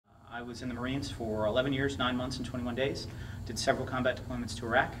I was in the Marines for 11 years, 9 months, and 21 days. Did several combat deployments to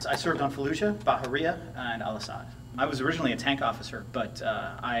Iraq. I served on Fallujah, Bahariya, and Al-Assad. I was originally a tank officer, but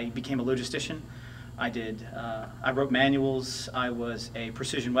I became a logistician. I wrote manuals. I was a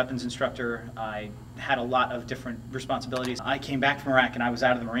precision weapons instructor. I had a lot of different responsibilities. I came back from Iraq and I was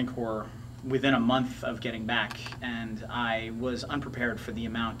out of the Marine Corps within a month of getting back, and I was unprepared for the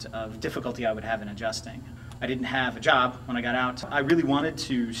amount of difficulty I would have in adjusting. I didn't have a job when I got out. I really wanted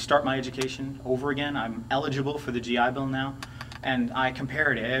to start my education over again. I'm eligible for the GI Bill now, and I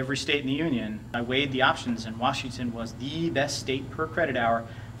compared every state in the Union. I weighed the options, and Washington was the best state per credit hour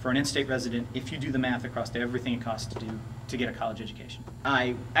for an in-state resident if you do the math across everything it costs to do to get a college education.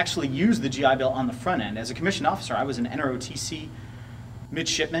 I actually used the GI Bill on the front end. As a commissioned officer, I was an NROTC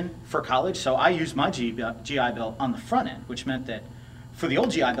midshipman for college, so I used my GI Bill on the front end, which meant that for the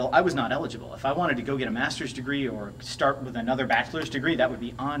old GI Bill, I was not eligible. If I wanted to go get a master's degree or start with another bachelor's degree, that would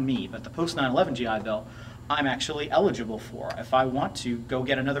be on me. But the post 9/11 GI Bill, I'm actually eligible for. If I want to go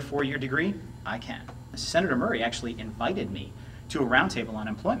get another 4-year degree, I can. Senator Murray actually invited me to a roundtable on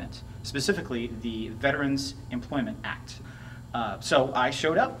employment, specifically the Veterans Employment Act. So I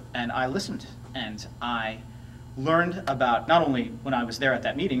showed up and I listened, and I learned about, not only when I was there at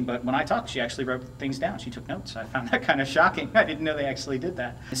that meeting, but when I talked, she actually wrote things down. She took notes. I found that kind of shocking. I didn't know they actually did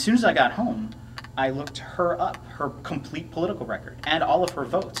that. As soon as I got home, I looked her up, her complete political record, and all of her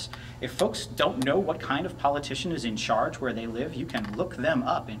votes. If folks don't know what kind of politician is in charge where they live, you can look them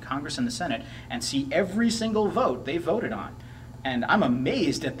up in Congress and the Senate and see every single vote they voted on. And I'm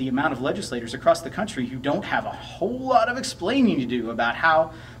amazed at the amount of legislators across the country who don't have a whole lot of explaining to do about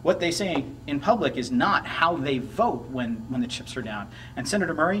how what they say in public is not how they vote when the chips are down. And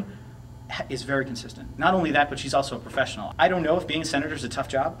Senator Murray is very consistent. Not only that, but she's also a professional. I don't know if being a senator is a tough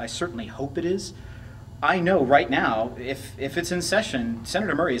job. I certainly hope it is. I know right now, if it's in session,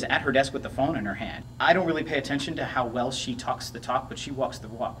 Senator Murray is at her desk with the phone in her hand. I don't really pay attention to how well she talks the talk, but she walks the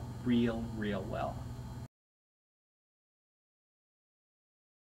walk real well.